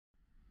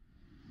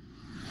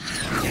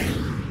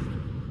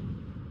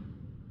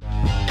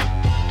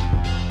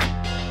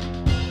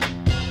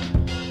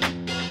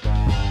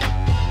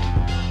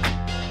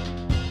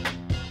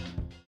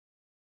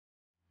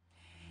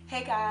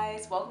Hey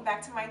guys, welcome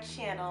back to my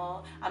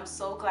channel. I'm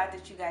so glad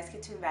that you guys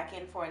could tune back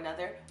in for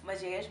another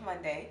Majige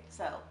Monday.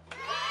 So,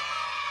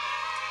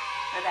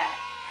 for that.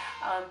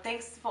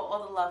 Thanks for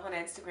all the love on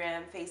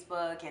Instagram,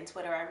 Facebook, and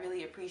Twitter. I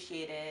really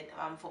appreciate it.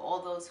 For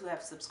all those who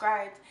have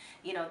subscribed,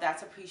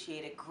 that's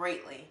appreciated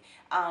greatly.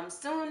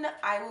 Soon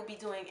I will be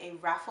doing a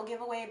raffle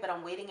giveaway, but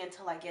I'm waiting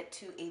until I get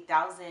to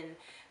 1,000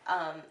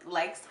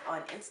 likes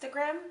on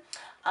Instagram.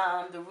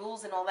 The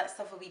rules and all that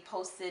stuff will be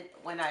posted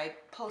when I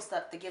post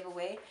up the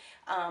giveaway.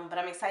 But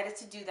I'm excited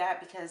to do that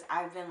because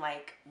I've been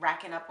like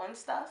racking up on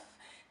stuff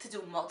to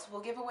do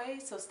multiple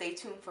giveaways, so stay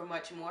tuned for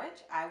much more.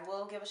 I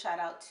will give a shout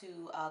out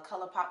to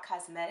ColourPop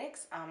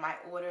Cosmetics. I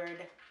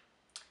ordered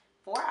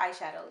 4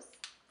 eyeshadows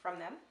from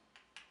them.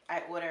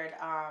 I ordered,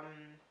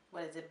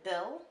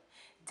 Bill,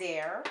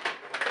 Dare,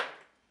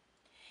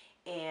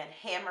 and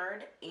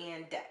Hammered,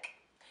 and Deck.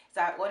 So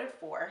I ordered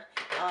 4.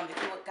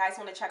 If you guys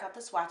want to check out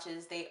the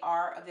swatches, they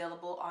are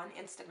available on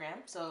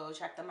Instagram, so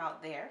check them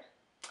out there.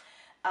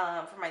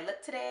 For my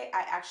lip today,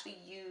 I actually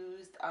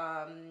used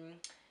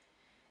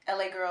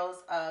LA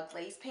Girls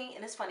glaze paint,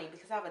 and it's funny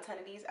because I have a ton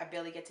of these. I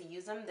barely get to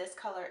use them. This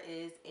color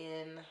is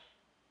in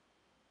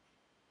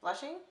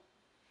Blushing.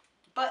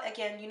 But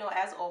again,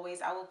 as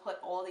always, I will put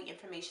all the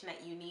information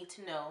that you need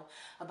to know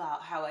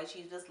about how I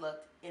achieved this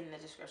look in the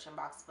description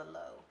box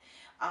below.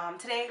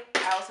 Today,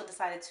 I also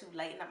decided to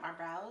lighten up my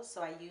brows,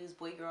 so I used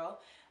Boy Girl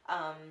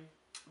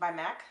by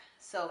MAC.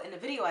 So in the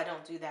video, I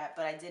don't do that,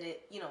 but I did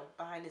it,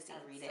 behind the scenes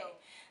every day.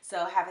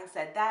 So having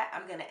said that,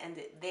 I'm going to end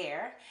it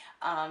there.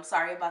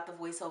 Sorry about the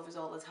voiceovers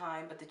all the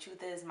time, but the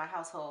truth is my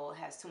household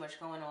has too much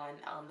going on.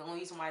 The only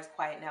reason why it's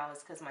quiet now is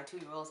because my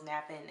 2-year-old's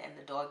napping and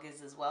the dog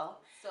is as well.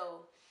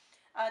 So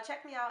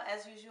check me out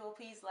as usual.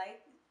 Please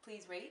like,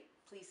 please rate,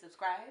 please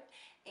subscribe,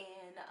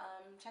 and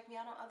check me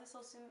out on other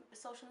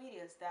social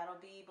medias.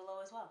 That'll be below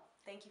as well.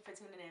 Thank you for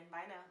tuning in.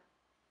 Bye now.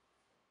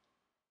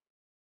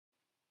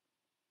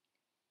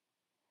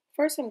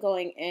 First, I'm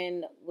going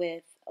in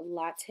with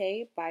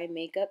Latte by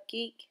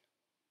Makeupgeek.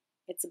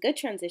 It's a good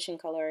transition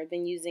color. I've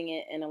been using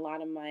it in a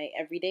lot of my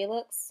everyday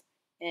looks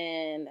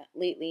and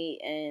lately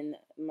in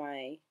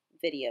my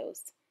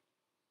videos.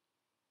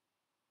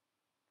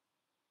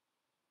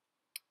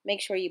 Make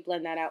sure you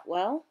blend that out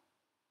well.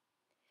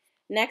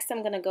 Next,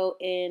 I'm going to go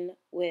in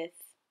with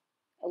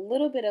a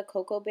little bit of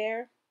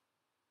Coca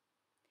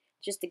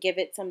just to give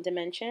it some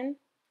dimension.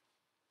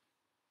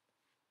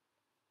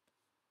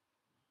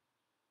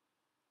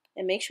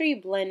 And make sure you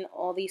blend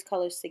all these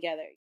colors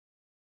together.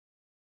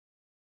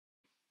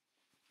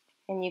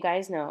 And you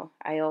guys know,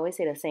 I always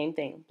say the same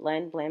thing,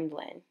 blend, blend,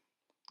 blend.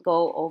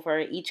 Go over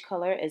each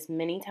color as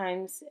many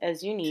times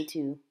as you need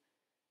to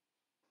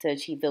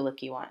achieve the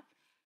look you want.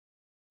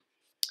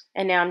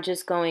 And now I'm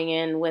just going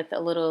in with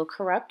a little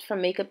Corrupt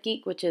from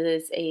Makeupgeek, which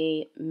is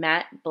a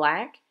matte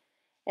black.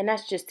 And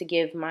that's just to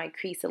give my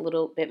crease a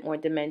little bit more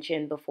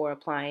dimension before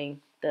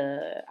applying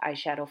the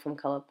eyeshadow from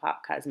ColourPop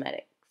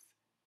Cosmetics.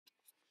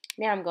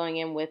 Now I'm going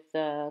in with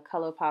the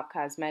ColourPop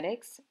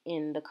Cosmetics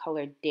in the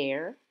color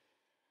Dare.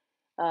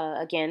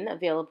 Again,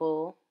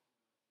 available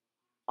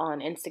on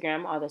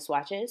Instagram are the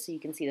swatches so you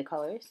can see the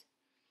colors.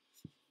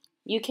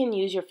 You can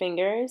use your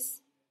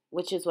fingers,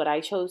 which is what I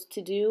chose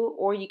to do,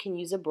 or you can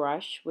use a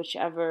brush,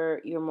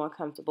 whichever you're more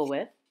comfortable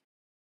with.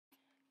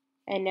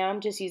 And now I'm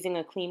just using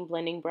a clean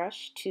blending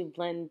brush to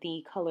blend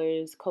the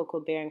colors Cocoa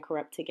Bear and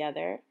Corrupt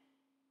together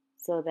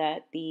so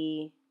that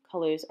the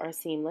colors are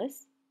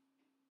seamless.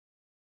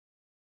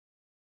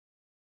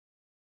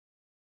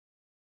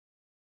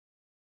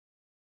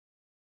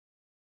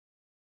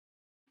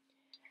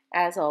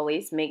 As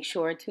always, make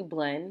sure to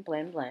blend,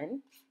 blend,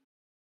 blend.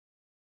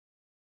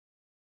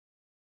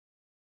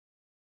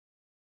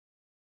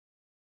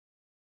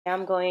 Now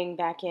I'm going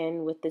back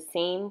in with the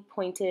same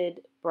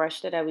pointed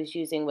brush that I was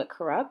using with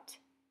Corrupt,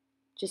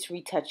 just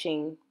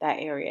retouching that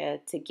area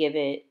to give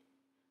it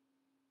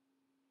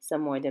some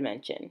more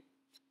dimension.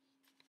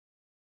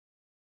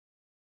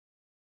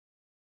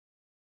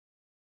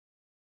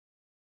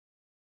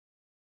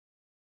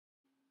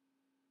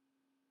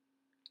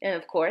 And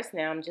of course,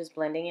 now I'm just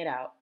blending it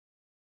out.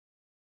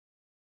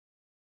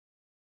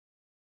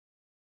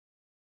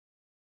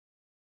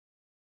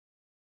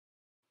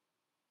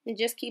 And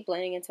just keep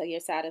blending until you're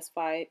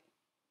satisfied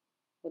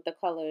with the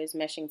colors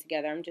meshing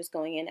together. I'm just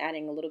going in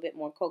adding a little bit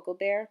more Cocoa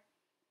Bear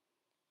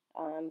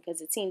because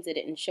it seems it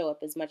didn't show up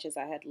as much as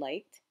I had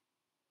liked.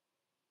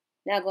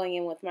 Now going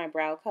in with my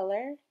brow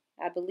color.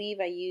 I believe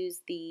I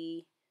used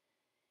the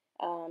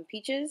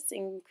Peaches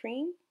and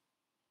Cream,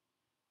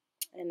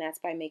 and that's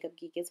by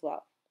Makeupgeek as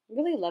well. I'm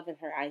really loving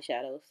her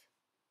eyeshadows.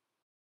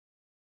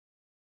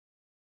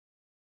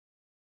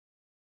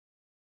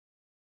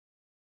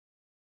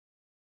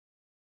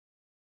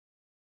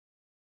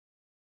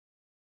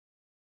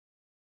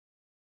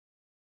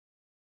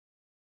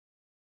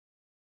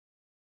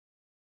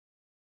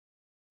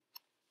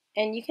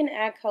 And you can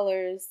add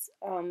colors,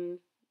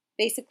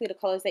 basically the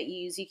colors that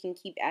you use, you can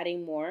keep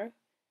adding more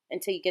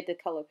until you get the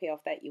color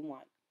payoff that you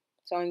want.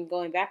 So I'm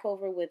going back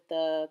over with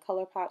the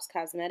ColourPop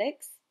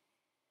Cosmetics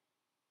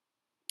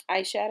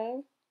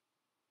eyeshadow.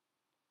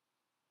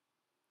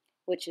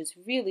 which is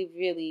really,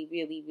 really,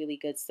 really, really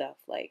good stuff.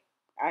 Like,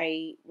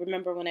 I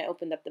remember when I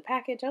opened up the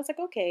package, I was like,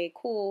 okay,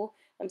 cool.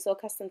 I'm so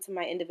accustomed to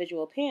my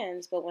individual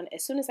pans, but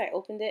as soon as I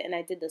opened it and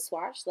I did the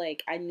swatch,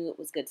 like, I knew it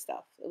was good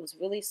stuff. It was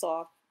really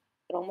soft.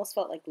 It almost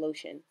felt like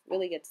lotion.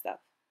 Really good stuff.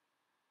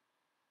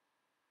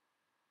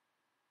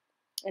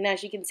 And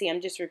as you can see,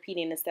 I'm just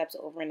repeating the steps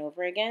over and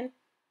over again.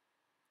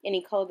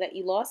 Any color that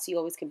you lost, you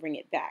always can bring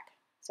it back.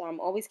 So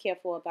I'm always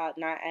careful about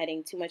not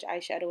adding too much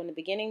eyeshadow in the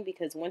beginning,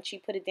 because once you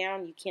put it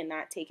down, you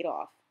cannot take it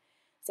off.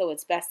 So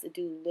it's best to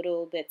do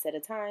little bits at a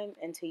time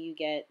until you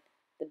get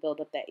the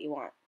buildup that you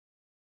want.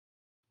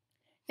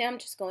 Now I'm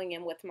just going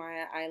in with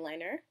my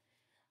eyeliner,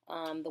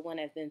 the one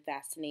I've been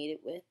fascinated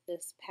with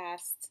this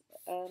past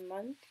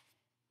month.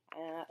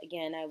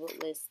 Again, I will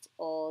list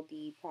all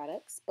the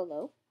products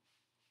below.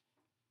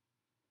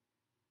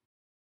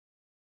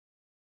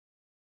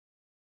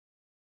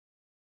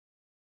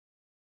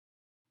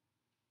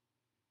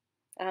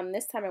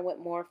 This time I went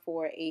more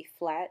for a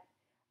flat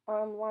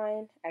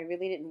line. I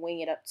really didn't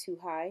wing it up too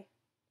high.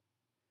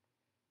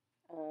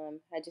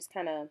 I just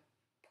kind of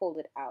pulled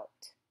it out.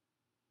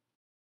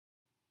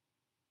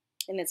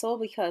 And it's all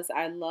because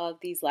I love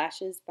these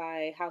lashes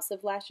by House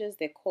of Lashes.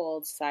 They're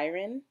called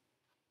Siren.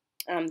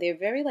 They're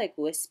very like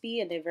wispy,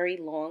 and they're very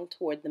long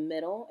toward the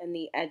middle, and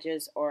the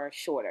edges are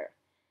shorter.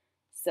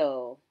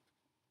 So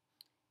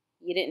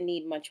you didn't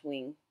need much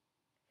wing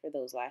for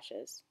those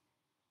lashes.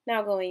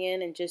 Now going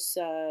in and just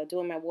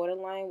doing my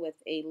waterline with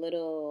a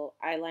little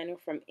eyeliner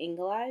from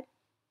Inglot.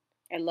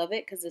 I love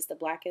it because it's the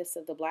blackest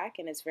of the black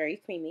and it's very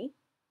creamy.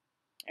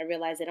 I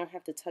realize I don't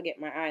have to tug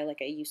at my eye like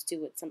I used to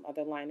with some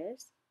other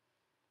liners.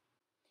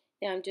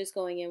 Now I'm just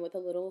going in with a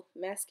little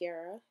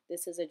mascara.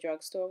 This is a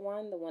drugstore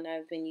one, the one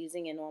I've been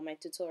using in all my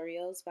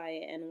tutorials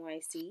via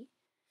NYC.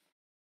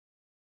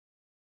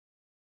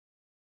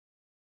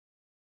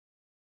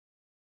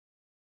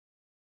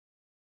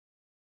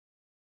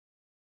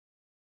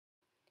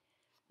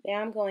 Now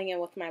I'm going in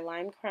with my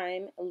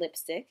Limecrime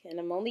lipstick, and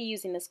I'm only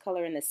using this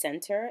color in the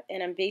center,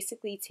 and I'm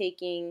basically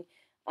taking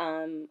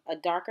a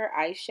darker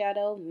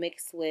eyeshadow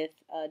mixed with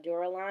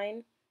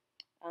Duraline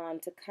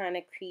to kind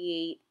of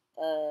create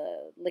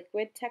a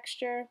liquid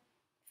texture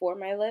for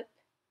my lip.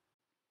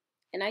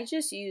 And I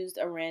just used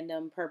a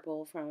random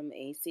purple from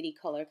a City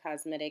Color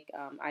Cosmetic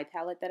eye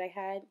palette that I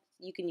had.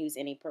 You can use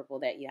any purple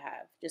that you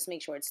have. Just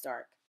make sure it's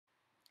dark.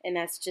 And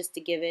that's just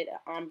to give it an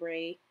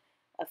ombre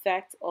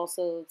effect,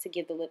 also to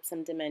give the lip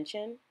some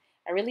dimension.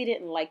 I really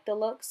didn't like the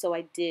look, so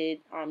I did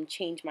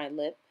change my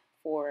lip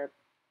for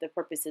the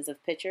purposes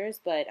of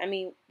pictures. But I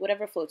mean,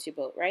 whatever floats your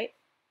boat, right?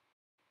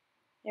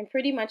 And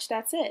pretty much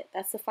that's it.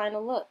 That's the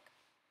final look.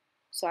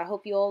 So I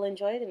hope you all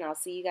enjoyed, and I'll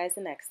see you guys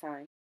the next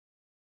time.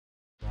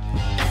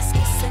 Let's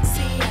get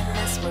sexy and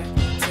let's work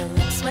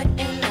till I'm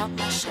sweating out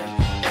my shirt.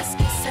 Let's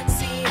get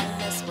sexy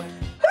and let's work.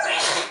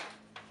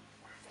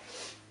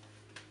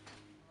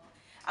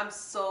 I'm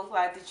so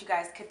glad that you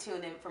guys could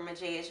tune in for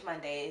Majige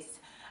Mondays.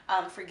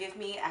 Forgive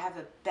me, I have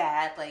a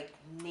bad like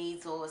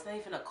nasal. It's not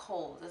even a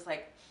cold. It's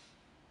like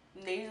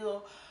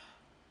nasal.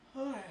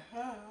 Oh my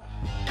God.